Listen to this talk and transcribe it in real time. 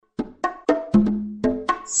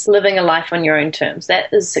That's living a life on your own terms. That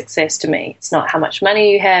is success to me. It's not how much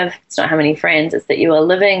money you have. It's not how many friends. It's that you are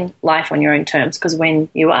living life on your own terms, because when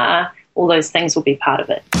you are, all those things will be part of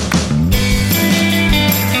it.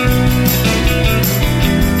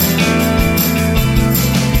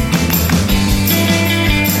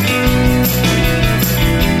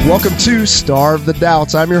 Welcome to Starve the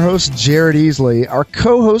Doubts. I'm your host, Jared Easley. Our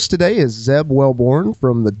co-host today is Zeb Wellborn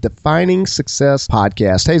from the Defining Success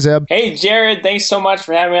podcast. Hey, Zeb. Hey, Jared. Thanks so much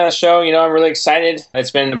for having me on the show. I'm really excited.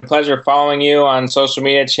 It's been a pleasure following you on social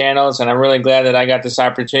media channels, and I'm really glad that I got this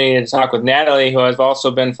opportunity to talk with Natalie, who I've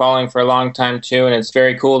also been following for a long time, too, and it's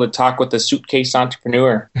very cool to talk with the suitcase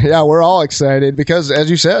entrepreneur. Yeah, we're all excited because, as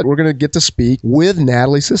you said, we're going to get to speak with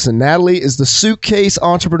Natalie Sisson. Natalie is the suitcase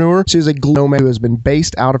entrepreneur. She is a global nomad who has been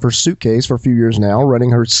based out of her suitcase for a few years now, running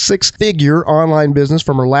her six-figure online business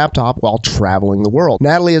from her laptop while traveling the world.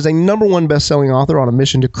 Natalie is a #1 best-selling author on a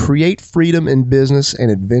mission to create freedom in business and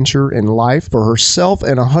adventure in life for herself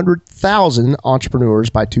and 100,000 entrepreneurs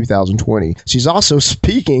by 2020. She's also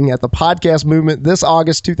speaking at the podcast movement this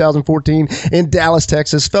August 2014 in Dallas,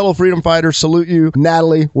 Texas. Fellow freedom fighters, salute you.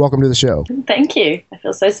 Natalie, welcome to the show. Thank you. I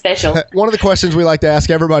feel so special. One of the questions we like to ask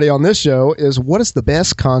everybody on this show is, what is the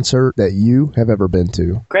best concert that you have ever been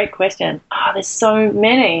to? Great question. There's so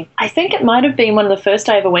many. I think it might have been one of the first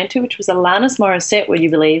I ever went to, which was Alanis Morissette, would you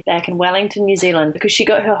believe, back in Wellington, New Zealand, because she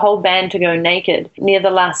got her whole band to go naked near the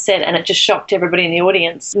last set, and it just shocked everybody in the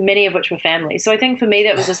audience, many of which were families. So I think for me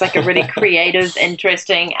that was just like a really creative,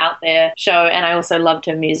 interesting, out there show, and I also loved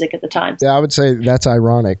her music at the time. Yeah, I would say that's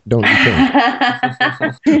ironic, don't you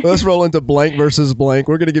think? Let's roll into blank versus blank.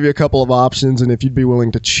 We're going to give you a couple of options, and if you'd be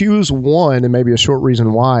willing to choose one and maybe a short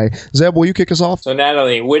reason why. Zeb, will you kick us off? So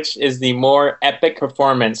Natalie, which is the more epic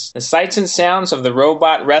performance? The sights and sounds of the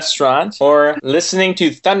robot restaurant or listening to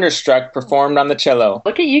Thunderstruck performed on the cello?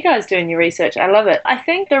 Look at you guys doing your research. I love it. I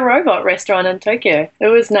think the robot restaurant in Tokyo. It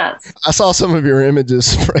was nuts. I saw some of your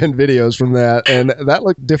images and videos from that, and that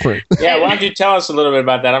looked different. Yeah, why don't you tell us a little bit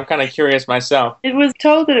about that? I'm kind of curious myself. It was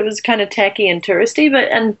told that it was kind of tacky and touristy,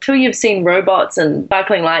 but until you've seen robots and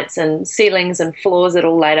sparkling lights and ceilings and floors that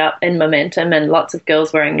all light up in momentum and lots of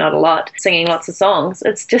girls wearing not a lot, singing lots of songs,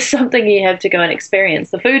 it's just something you have to go and experience.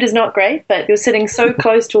 The food is not great, but you're sitting so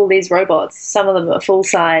close to all these robots. Some of them are full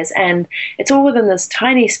size, and it's all within this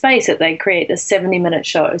tiny space that they create this 70-minute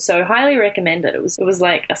show. So highly recommend it. It was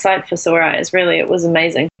like a sight for sore eyes. Really, it was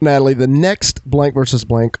amazing. Natalie, the next blank versus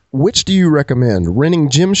blank, which do you recommend? Renting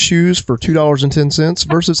gym shoes for $2.10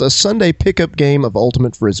 versus a Sunday pickup game of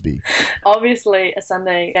Ultimate Frisbee? Obviously, a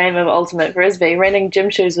Sunday game of Ultimate Frisbee. Renting gym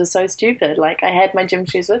shoes was so stupid. Like, I had my gym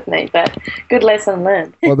shoes with me, but good lesson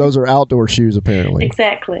learned. Well, those are outdoor shoes, apparently.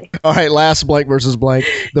 Exactly. All right, last blank versus blank.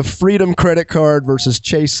 The Freedom credit card versus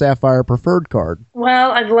Chase Sapphire preferred card.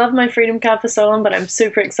 Well, I've loved my Freedom card for so long, but I'm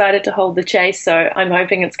super excited to hold the Chase, so I'm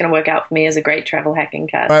hoping it's going to work out for me as a great travel hacking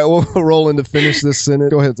card. All right, we'll roll in to finish this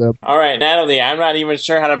sentence. Go ahead, Zeb. All right, Natalie, I'm not even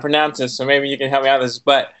sure how to pronounce this, so maybe you can help me out with this,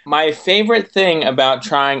 but my favorite thing about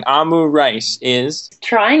trying Amu rice is...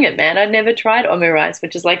 Trying it, man. I'd never tried Amu rice,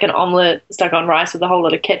 which is like an omelette stuck on rice with a whole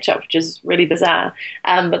lot of ketchup, which is really bizarre,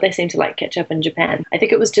 but they seem to like ketchup in Japan. I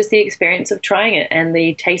think it was just the experience of trying it and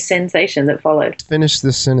the taste sensation that followed. Finish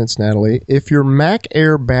this sentence, Natalie. If your Mac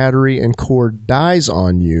Air battery and cord dies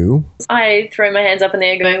on you... I throw my hands up in the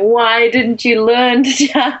air going, why didn't you learn to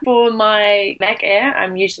charge for my Mac Air?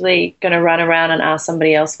 I'm usually going to run around and ask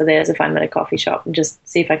somebody else for theirs if I'm at a coffee shop and just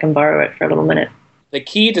see if I can borrow it for a little minute. The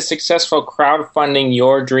key to successful crowdfunding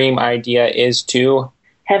your dream idea is to...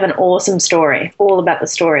 have an awesome story, all about the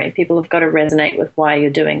story. People have got to resonate with why you're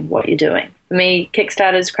doing what you're doing. For me,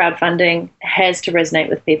 Kickstarter's crowdfunding has to resonate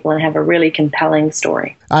with people and have a really compelling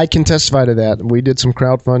story. I can testify to that. We did some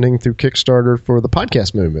crowdfunding through Kickstarter for the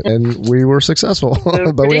podcast movement, and we were successful.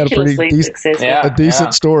 But we had a pretty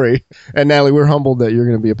decent story. And Natalie, we're humbled that you're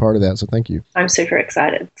going to be a part of that, so thank you. I'm super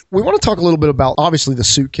excited. We want to talk a little bit about, obviously, the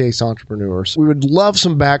suitcase entrepreneurs. We would love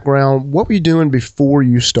some background. What were you doing before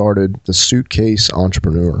you started the suitcase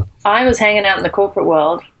entrepreneur? I was hanging out in the corporate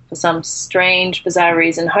world for some strange, bizarre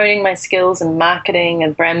reason, honing my skills in marketing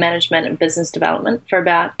and brand management and business development for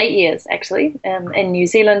about 8 years, actually, in New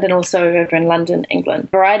Zealand and also over in London, England. A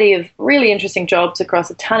variety of really interesting jobs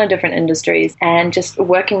across a ton of different industries and just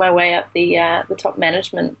working my way up the top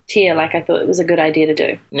management tier like I thought it was a good idea to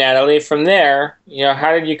do. Natalie, from there,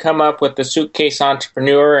 how did you come up with the suitcase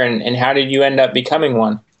entrepreneur and how did you end up becoming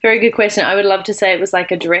one? Very good question. I would love to say it was like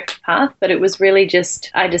a direct path, but it was really just,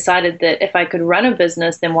 I decided that if I could run a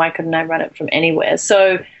business, then why couldn't I run it from anywhere?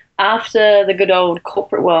 So after the good old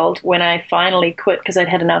corporate world, when I finally quit because I'd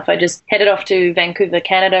had enough, I just headed off to Vancouver,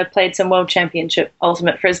 Canada, played some World Championship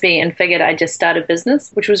Ultimate Frisbee, and figured I'd just start a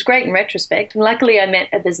business, which was great in retrospect. And luckily, I met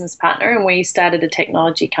a business partner, and we started a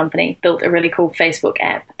technology company, built a really cool Facebook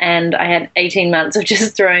app. And I had 18 months of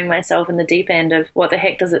just throwing myself in the deep end of what the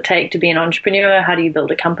heck does it take to be an entrepreneur? How do you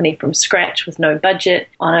build a company from scratch with no budget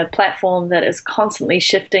on a platform that is constantly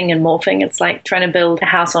shifting and morphing? It's like trying to build a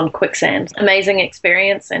house on quicksand. Amazing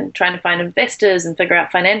experience, and trying to find investors and figure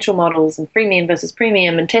out financial models and freemium versus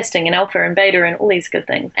premium and testing and alpha and beta and all these good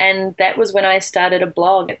things. And that was when I started a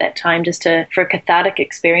blog at that time, just for a cathartic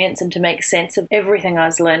experience and to make sense of everything I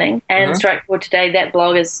was learning. And straight forward today, that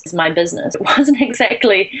blog is my business. It wasn't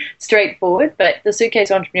exactly straightforward, but the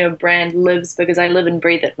Suitcase Entrepreneur brand lives because I live and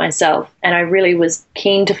breathe it myself. And I really was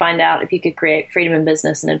keen to find out if you could create freedom in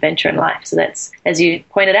business and adventure in life. So that's, as you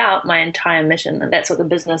pointed out, my entire mission. And that's what the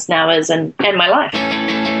business now is, and my life.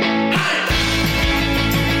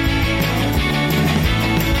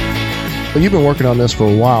 Well, you've been working on this for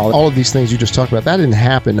a while. All of these things you just talked about, that didn't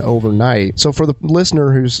happen overnight. So for the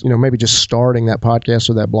listener who's, maybe just starting that podcast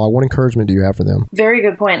or that blog, what encouragement do you have for them? Very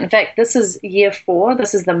good point. In fact, this is year 4.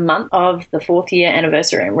 This is the month of the 4th year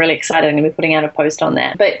anniversary. I'm really excited. I'm going to be putting out a post on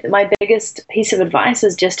that. But my biggest piece of advice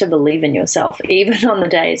is just to believe in yourself, even on the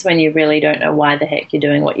days when you really don't know why the heck you're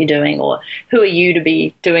doing what you're doing, or who are you to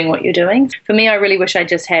be doing what you're doing. For me, I really wish I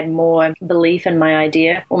just had more belief in my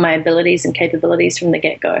idea or my abilities and capabilities from the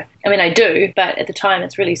get-go. I mean, I do, but at the time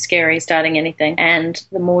it's really scary starting anything. And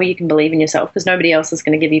the more you can believe in yourself, because nobody else is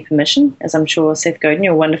going to give you permission, as I'm sure Seth Godin,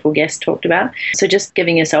 your wonderful guest, talked about. So just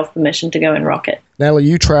giving yourself permission to go and rock it. Natalie,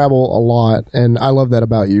 you travel a lot, and I love that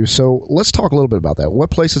about you. So let's talk a little bit about that.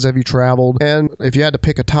 What places have you traveled? And if you had to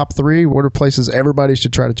pick a top 3, what are places everybody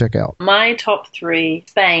should try to check out? My top 3,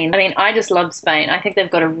 Spain. I mean, I just love Spain. I think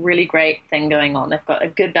they've got a really great thing going on. They've got a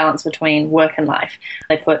good balance between work and life.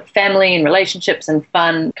 They put family and relationships and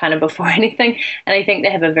fun kind of before anything, and I think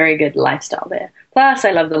they have a very good lifestyle there. Plus,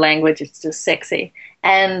 I love the language. It's just sexy.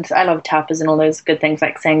 And I love tapas and all those good things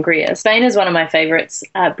like sangria. Spain is one of my favorites.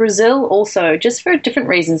 Brazil also, just for different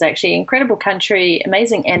reasons, actually. Incredible country,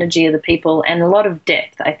 amazing energy of the people, and a lot of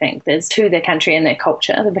depth, I think, there's to their country and their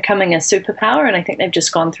culture. They're becoming a superpower, and I think they've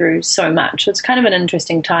just gone through so much. So it's kind of an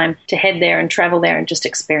interesting time to head there and travel there and just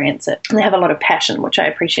experience it. And they have a lot of passion, which I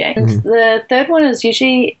appreciate. And the third one is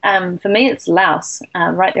usually, for me, it's Laos,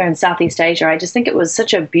 right there in Southeast Asia. I just think it was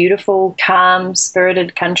such a beautiful, calm,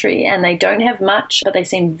 spirited country, and they don't have much, but they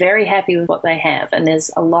seem very happy with what they have, and there's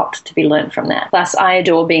a lot to be learned from that. Plus, I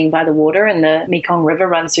adore being by the water, and the Mekong River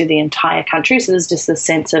runs through the entire country, so there's just this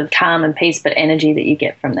sense of calm and peace, but energy that you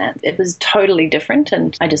get from that. It was totally different,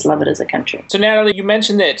 and I just love it as a country. So, Natalie, you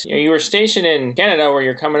mentioned that you were stationed in Canada, where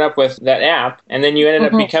you're coming up with that app, and then you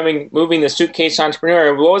ended up moving the Suitcase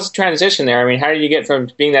Entrepreneur. What was the transition there? I mean, how did you get from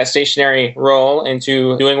being that stationary role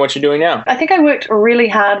into doing what you're doing now? I think I worked really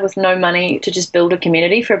hard with no money to just build a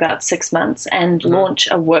community for about 6 months and launch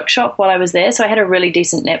a workshop while I was there. So I had a really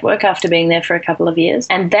decent network after being there for a couple of years.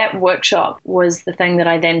 And that workshop was the thing that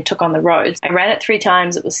I then took on the road. I ran it 3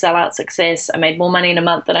 times. It was sellout success. I made more money in a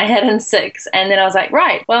month than I had in 6. And then I was like,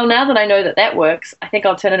 right, well, now that I know that that works, I think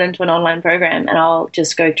I'll turn it into an online program and I'll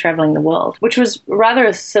just go traveling the world, which was rather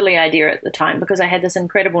a silly idea at the time because I had this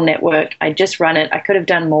incredible network. I just run it. I could have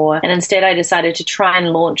done more. And instead I decided to try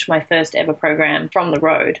and launch my first ever program from the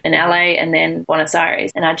road in LA and then Buenos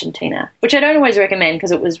Aires in Argentina, which I don't always recommend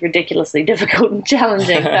because it was ridiculously difficult and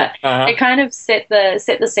challenging, but it kind of set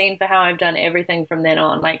the scene for how I've done everything from then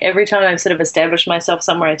on. Like every time I've sort of established myself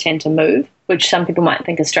somewhere, I tend to move, which some people might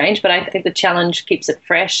think is strange, but I think the challenge keeps it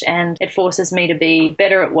fresh and it forces me to be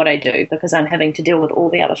better at what I do because I'm having to deal with all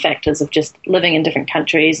the other factors of just living in different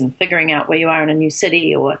countries and figuring out where you are in a new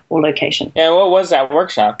city or location. Yeah, what was that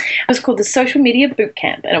workshop? It was called the Social Media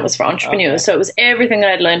Bootcamp, and it was for entrepreneurs. Okay. So it was everything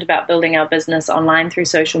that I'd learned about building our business online through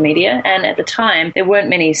social media. And at the time, there weren't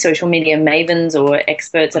many social media mavens or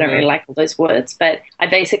experts. I don't really like all those words, but I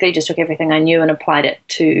basically just took everything I knew and applied it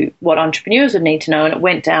to what entrepreneurs would need to know, and it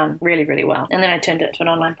went down really, really well. And then I turned it into an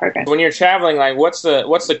online program. When you're traveling, like what's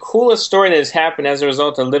the coolest story that has happened as a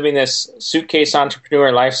result of living this suitcase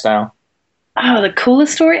entrepreneur lifestyle? Oh, the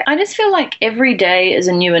coolest story? I just feel like every day is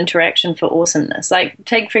a new interaction for awesomeness. Like,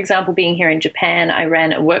 take, for example, being here in Japan. I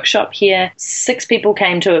ran a workshop here. 6 people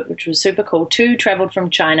came to it, which was super cool. 2 traveled from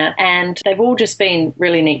China, and they've all just been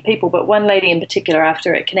really neat people. But one lady in particular,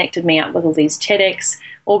 after it, connected me up with all these TEDx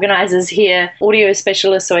organizers here, audio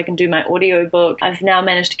specialist so I can do my audio book. I've now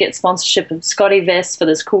managed to get sponsorship of Scotty Vest for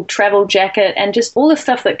this cool travel jacket, and just all the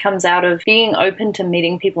stuff that comes out of being open to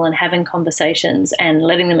meeting people and having conversations and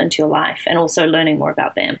letting them into your life and also learning more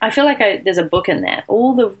about them. I feel like there's a book in that.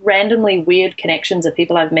 All the randomly weird connections of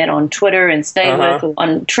people I've met on Twitter and stayed with, or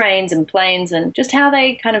on trains and planes, and just how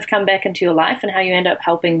they kind of come back into your life and how you end up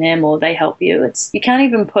helping them or they help you. You can't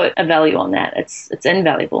even put a value on that. It's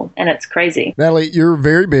invaluable, and it's crazy. Natalie, you're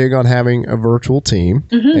very big on having a virtual team,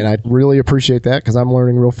 and I really appreciate that because I'm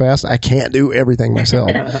learning real fast. I can't do everything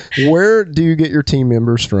myself. Where do you get your team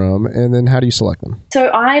members from, and then how do you select them? So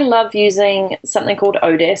I love using something called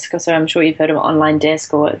Odesk, so I'm sure you've heard of Online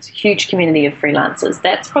Desk, or it's a huge community of freelancers.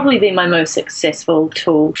 That's probably been my most successful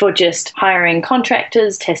tool for just hiring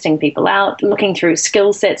contractors, testing people out, looking through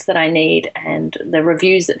skill sets that I need and the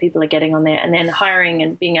reviews that people are getting on there, and then hiring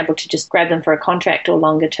and being able to just grab them for a contract or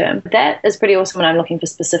longer term. That is pretty awesome when I'm looking for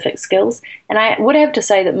specific skills. And I would have to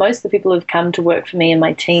say that most of the people who've come to work for me and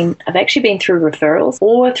my team have actually been through referrals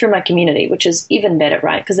or through my community, which is even better,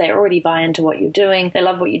 right? Because they already buy into what you're doing. They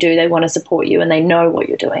love what you do. They want to support you, and they know what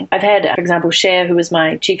you're doing. I've had, for example, Cher, who was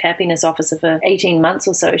my chief happiness officer for 18 months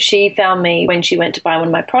or so. She found me when she went to buy one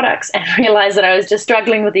of my products and realized that I was just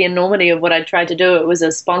struggling with the enormity of what I tried to do. It was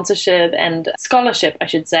a sponsorship and scholarship, I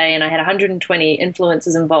should say, and I had 120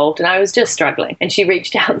 influencers involved, and I was just struggling. And she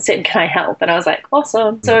reached out and said, "Can I help?" And I was like,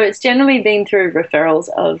 awesome. So it's generally been through referrals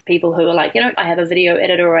of people who are like, I have a video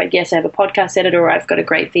editor, or I guess I have a podcast editor, or I've got a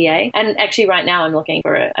great VA. And actually right now I'm looking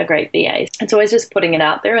for a great VA. It's always just putting it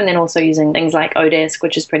out there, and then also using things like Odesk,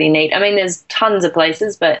 which is pretty neat. I mean, there's tons of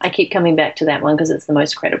places, but I keep coming back to that one because it's the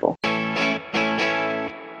most credible.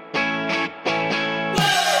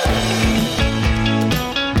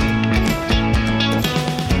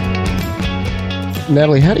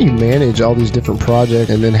 Natalie, how do you manage all these different projects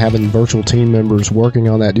and then having virtual team members working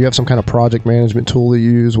on that? Do you have some kind of project management tool that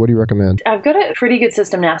you use? What do you recommend? I've got a pretty good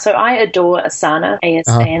system now. So I adore Asana,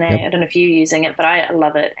 A-S-A-N-A. Yep. I don't know if you're using it, but I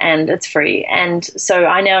love it, and it's free. And so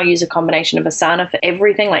I now use a combination of Asana for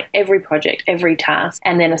everything, like every project, every task,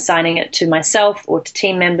 and then assigning it to myself or to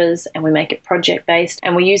team members, and we make it project-based.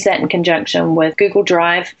 And we use that in conjunction with Google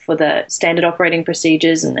Drive for the standard operating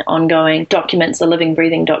procedures and the ongoing documents, the living,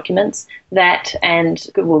 breathing documents. That and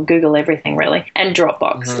Google everything really, and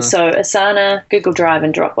Dropbox. So Asana, Google Drive,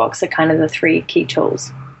 and Dropbox are kind of the three key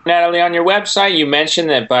tools. Natalie, on your website, you mentioned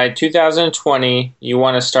that by 2020, you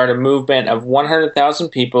want to start a movement of 100,000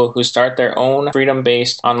 people who start their own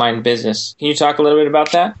freedom-based online business. Can you talk a little bit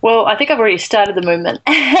about that? Well, I think I've already started the movement,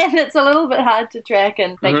 and it's a little bit hard to track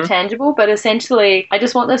and make tangible, but essentially, I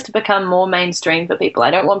just want this to become more mainstream for people. I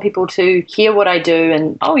don't want people to hear what I do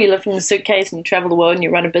and, you live in a suitcase and you travel the world and you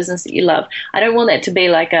run a business that you love. I don't want that to be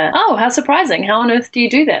like how surprising. How on earth do you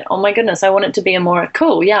do that? Oh my goodness. I want it to be a more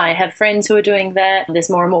cool. Yeah, I have friends who are doing that. There's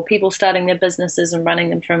more and more people starting their businesses and running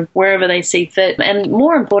them from wherever they see fit. And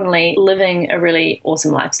more importantly, living a really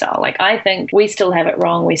awesome lifestyle. Like, I think we still have it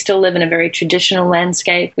wrong. We still live in a very traditional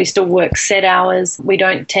landscape. We still work set hours. We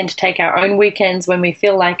don't tend to take our own weekends when we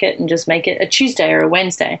feel like it and just make it a Tuesday or a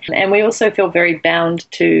Wednesday. And we also feel very bound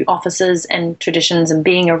to offices and traditions and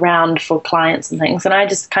being around for clients and things. And I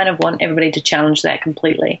just kind of want everybody to challenge that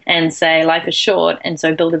completely and say life is short, and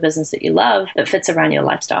so build a business that you love that fits around your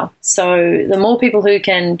lifestyle. So the more people who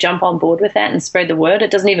can jump on board with that and spread the word,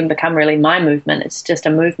 it doesn't even become really my movement. It's just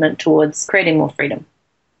a movement towards creating more freedom.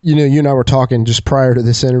 You and I were talking just prior to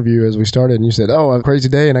this interview as we started, and you said, a crazy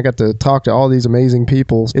day, and I got to talk to all these amazing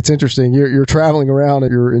people. It's interesting. You're traveling around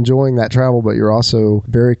and you're enjoying that travel, but you're also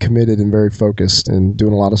very committed and very focused and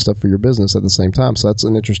doing a lot of stuff for your business at the same time. So that's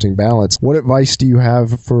an interesting balance. What advice do you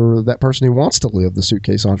have for that person who wants to live the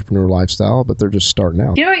suitcase entrepreneur lifestyle, but they're just starting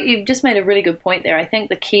out? You've just made a really good point there. I think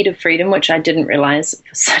the key to freedom, which I didn't realize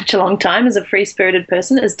for such a long time as a free-spirited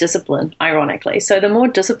person, is discipline, ironically. So the more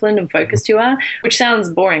disciplined and focused you are, which sounds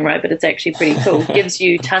boring, right? But it's actually pretty cool. Gives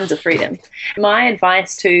you tons of freedom. My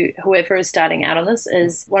advice to whoever is starting out on this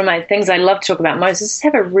is, one of my things I love to talk about most is just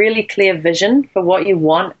have a really clear vision for what you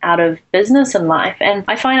want out of business and life. And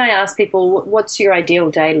I find I ask people, what's your ideal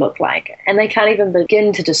day look like? And they can't even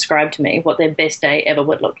begin to describe to me what their best day ever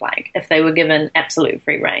would look like if they were given absolute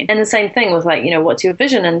free reign. And the same thing with what's your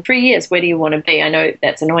vision? In 3 years, where do you want to be? I know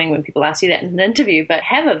that's annoying when people ask you that in an interview, but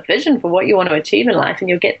have a vision for what you want to achieve in life, and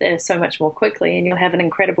you'll get there so much more quickly, and you'll have an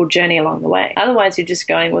incredible journey along the way. Otherwise, you're just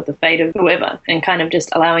going with the fate of whoever and kind of just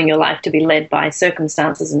allowing your life to be led by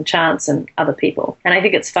circumstances and chance and other people. And I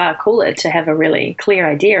think it's far cooler to have a really clear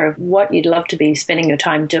idea of what you'd love to be spending your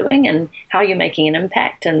time doing and how you're making an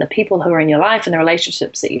impact and the people who are in your life and the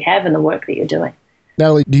relationships that you have and the work that you're doing.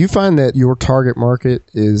 Natalie, do you find that your target market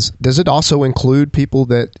does it also include people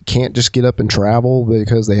that can't just get up and travel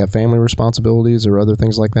because they have family responsibilities or other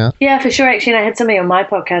things like that? Yeah, for sure. Actually, and I had somebody on my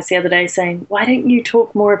podcast the other day saying, why don't you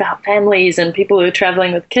talk more about families and people who are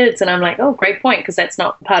traveling with kids? And I'm like, oh, great point, because that's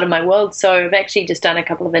not part of my world. So I've actually just done a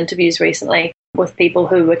couple of interviews recently with people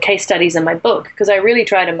who were case studies in my book, because I really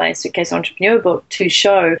tried in my Suitcase Entrepreneur book to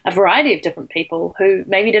show a variety of different people who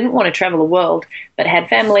maybe didn't want to travel the world, but had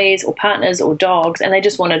families or partners or dogs, and they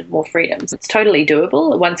just wanted more freedom. So it's totally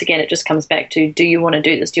doable. Once again, it just comes back to, do you want to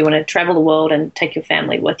do this? Do you want to travel the world and take your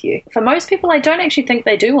family with you? For most people, I don't actually think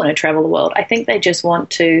they do want to travel the world. I think they just want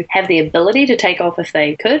to have the ability to take off if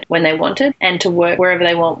they could, when they wanted, and to work wherever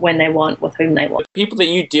they want, when they want, with whom they want. People that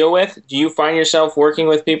you deal with, do you find yourself working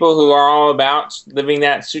with people who are all about living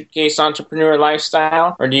that suitcase entrepreneur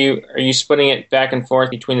lifestyle, or are you splitting it back and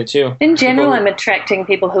forth between the two? In general, I'm attracting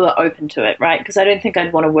people who are open to it, right? Because I don't think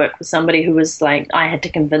I'd want to work with somebody who was like, I had to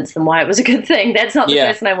convince them why it was a good thing. That's not the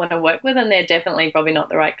person I want to work with, and they're definitely probably not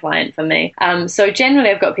the right client for me. So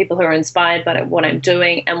generally, I've got people who are inspired by what I'm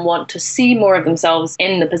doing and want to see more of themselves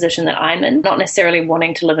in the position that I'm in, not necessarily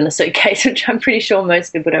wanting to live in a suitcase, which I'm pretty sure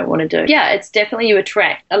most people don't want to do. Yeah, it's definitely you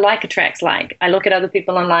attract. A like attracts like. I look at other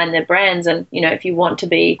people online, their brands, and if you want to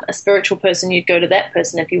be a spiritual person, you'd go to that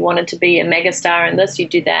person. If you wanted to be a megastar in this, you'd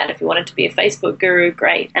do that. If you wanted to be a Facebook guru,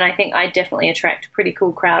 great. And I think I definitely attract a pretty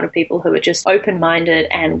cool crowd of people who are just open-minded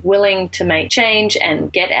and willing to make change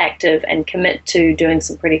and get active and commit to doing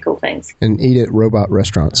some pretty cool things. And eat at robot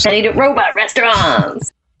restaurants. And eat at robot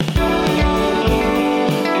restaurants.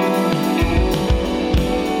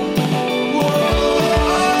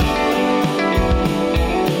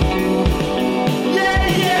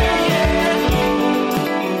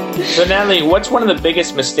 So Natalie, what's one of the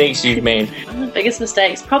biggest mistakes you've made? One of the biggest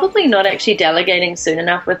mistakes, probably not actually delegating soon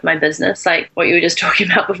enough with my business, like what you were just talking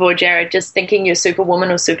about before, Jared, just thinking you're Superwoman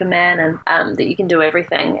or Superman and that you can do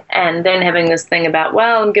everything. And then having this thing about,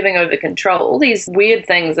 well, I'm giving over control, all these weird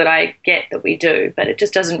things that I get that we do, but it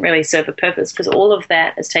just doesn't really serve a purpose, because all of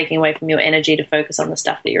that is taking away from your energy to focus on the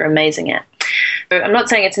stuff that you're amazing at. So I'm not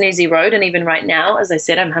saying it's an easy road, and even right now, as I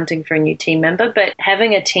said, I'm hunting for a new team member, but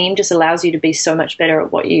having a team just allows you to be so much better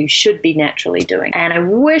at what you should be naturally doing. And I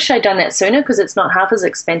wish I'd done that sooner, because it's not half as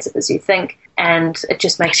expensive as you think, and it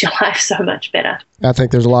just makes your life so much better. I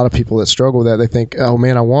think there's a lot of people that struggle with that. They think, oh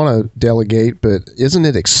man, I want to delegate, but isn't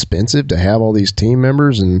it expensive to have all these team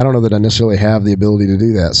members? And I don't know that I necessarily have the ability to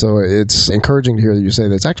do that. So it's encouraging to hear that you say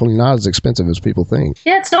that it's actually not as expensive as people think.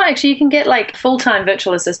 Yeah, it's not actually. You can get like full-time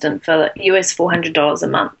virtual assistant for US $400 a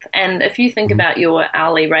month. And if you think about your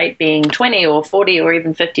hourly rate being $20 or $40 or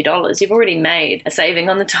even $50, you've already made a saving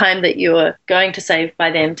on the time that you're going to save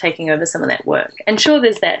by them taking over some of that work. And sure,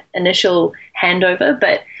 there's that initial handover,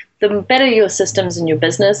 but the better your systems in your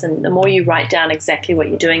business, and the more you write down exactly what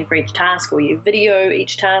you're doing for each task, or you video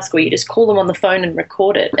each task, or you just call them on the phone and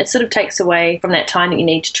record it, it sort of takes away from that time that you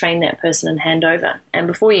need to train that person and hand over. And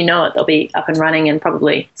before you know it, they'll be up and running and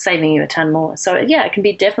probably saving you a ton more. So yeah, it can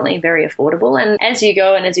be definitely very affordable. And as you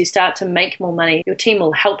go and as you start to make more money, your team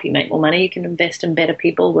will help you make more money. You can invest in better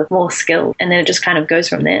people with more skill, and then it just kind of goes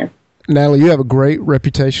from there. Natalie, you have a great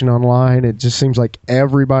reputation online. It just seems like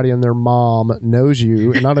everybody and their mom knows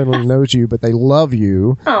you, and not only knows you, but they love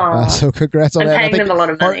you. So congrats on that. I'm paying them a lot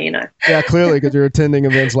of money, Yeah, clearly, because you're attending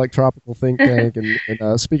events like Tropical Think Tank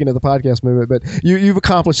and speaking of the podcast movement. But you've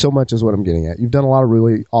accomplished so much is what I'm getting at. You've done a lot of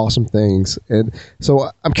really awesome things. And so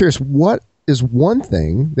I'm curious, what is one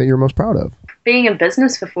thing that you're most proud of? Being in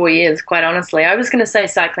business for 4 years, quite honestly. I was going to say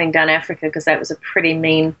cycling down Africa, because that was a pretty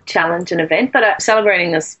mean challenge and event, but I'm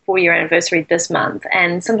celebrating this 4-year anniversary this month,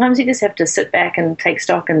 and sometimes you just have to sit back and take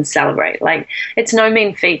stock and celebrate. Like, it's no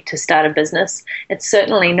mean feat to start a business. It's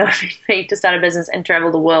certainly no mean feat to start a business and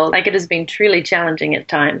travel the world. Like, it has been truly challenging at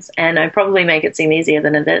times, and I probably make it seem easier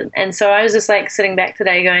than it is. And so I was just like sitting back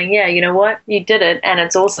today going, yeah, you know what? You did it, and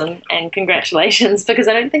it's awesome, and congratulations, because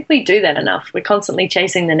I don't think we do that enough. We're constantly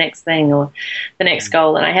chasing the next thing or the next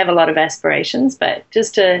goal, and I have a lot of aspirations, but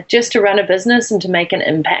just to run a business and to make an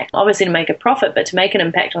impact, obviously to make a profit, but to make an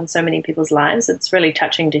impact on so many people's lives, it's really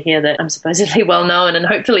touching to hear that I'm supposedly well known, and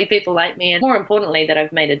hopefully people like me, and more importantly that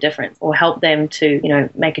I've made a difference or helped them to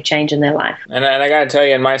make a change in their life. And I gotta tell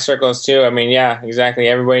you, in my circles too, I mean, yeah, exactly,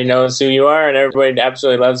 everybody knows who you are and everybody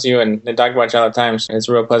absolutely loves you, and they talk about you all the time. So it's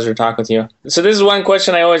a real pleasure to talk with you. So this is one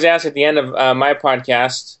question I always ask at the end of my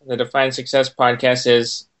podcast, the Define Success podcast,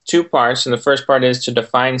 is 2 parts, and the first part is to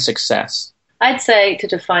define success. I'd say to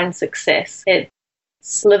define success,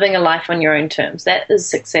 it's living a life on your own terms. That is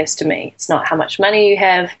success to me. It's not how much money you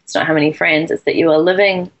have, it's not how many friends, it's that you are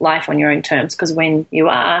living life on your own terms, because when you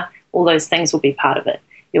are, all those things will be part of it.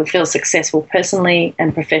 you'll feel successful personally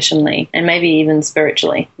and professionally, and maybe even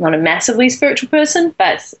spiritually. I'm not a massively spiritual person,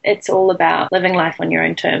 but it's all about living life on your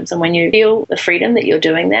own terms. And when you feel the freedom that you're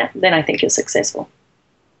doing that, then I think you're successful.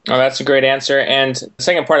 Oh, that's a great answer. And the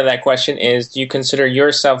second part of that question is, do you consider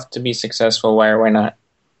yourself to be successful? Why or why not?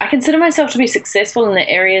 I consider myself to be successful in the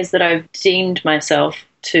areas that I've deemed myself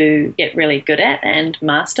to get really good at and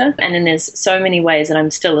master. And then there's so many ways that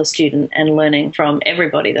I'm still a student and learning from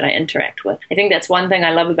everybody that I interact with. I think that's one thing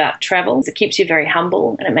I love about travel. Is it keeps you very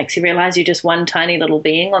humble, and it makes you realize you're just one tiny little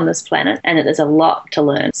being on this planet and that there's a lot to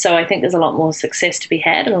learn. So I think there's a lot more success to be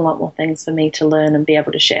had and a lot more things for me to learn and be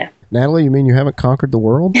able to share. Natalie, you mean you haven't conquered the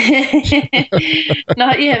world?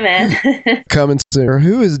 Not yet, man. Coming soon.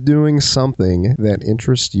 Who is doing something that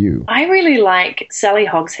interests you? I really like Sally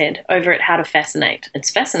Hogshead over at How to Fascinate. It's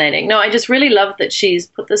fascinating. No, I just really love that she's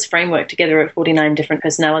put this framework together of 49 different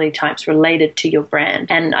personality types related to your brand.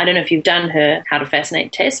 And I don't know if you've done her How to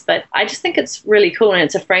Fascinate test, but I just think it's really cool. And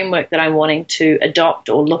it's a framework that I'm wanting to adopt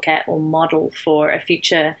or look at or model for a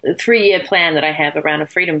future 3-year plan that I have around a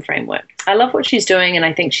freedom framework. I love what she's doing, and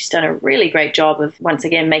I think she's done a really great job of, once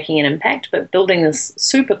again, making an impact, but building this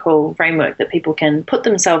super cool framework that people can put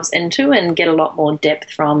themselves into and get a lot more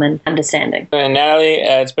depth from and understanding. And Natalie,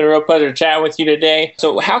 it's been a real pleasure to chat with you today.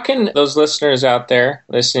 So how can those listeners out there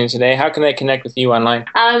listening today, how can they connect with you online?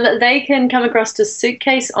 They can come across to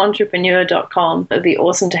suitcaseentrepreneur.com. It would be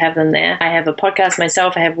awesome to have them there. I have a podcast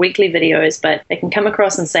myself. I have weekly videos, but they can come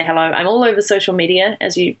across and say hello. I'm all over social media,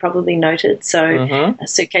 as you probably noted. So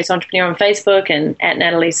Suitcase Entrepreneur on Facebook and at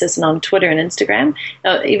Natalie Sisson on Twitter and Instagram.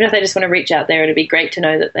 Even if they just want to reach out there, it'd be great to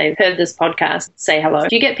know that they've heard this podcast. Say hello.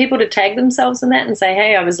 Do you get people to tag themselves in that and say,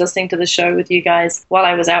 hey, I was listening to the show with you guys while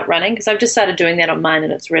I was out running? Because I've just started doing that on mine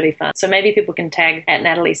and it's really fun. So maybe people can tag at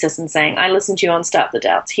Natalie Sisson saying, I listened to you on Start the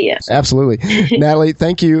Doubts here. Absolutely. Natalie,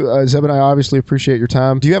 thank you. Zeb and I obviously appreciate your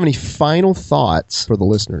time. Do you have any final thoughts for the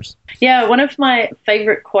listeners? Yeah, one of my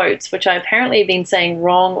favorite quotes, which I apparently have been saying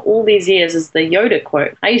wrong all these years, is the Yoda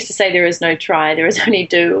quote. I used to say there is no try, there is only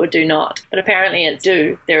do or do not. But apparently it's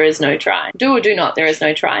do, there is no try. Do or do not, there is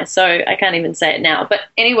no try. So I can't even say it now. But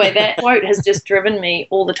anyway, that quote has just driven me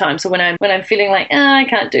all the time. So when I'm feeling like, I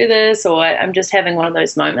can't do this, or I'm just having one of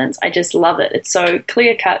those moments, I just love it. It's so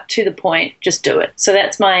clear cut, to the point, just do it. So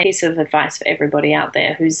that's my piece of advice for everybody out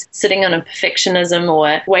there who's sitting on a perfectionism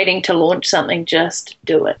or waiting to launch something. Just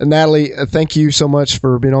do it. Natalie, thank you so much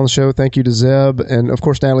for being on the show. Thank you to Zeb. And of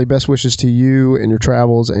course, Natalie, best wishes to you and your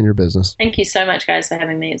travels and your business. Thank you so much, guys, for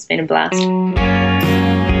having me. It's been a blast.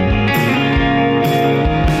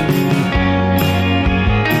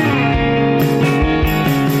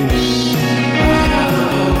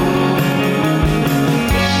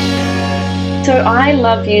 So I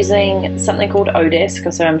love using something called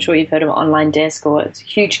Odesk, so I'm sure you've heard of Online Desk, or it's a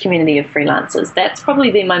huge community of freelancers. That's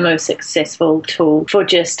probably been my most successful tool for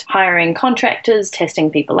just hiring contractors,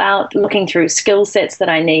 testing people out, looking through skill sets that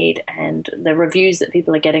I need, and the reviews that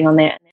people are getting on there.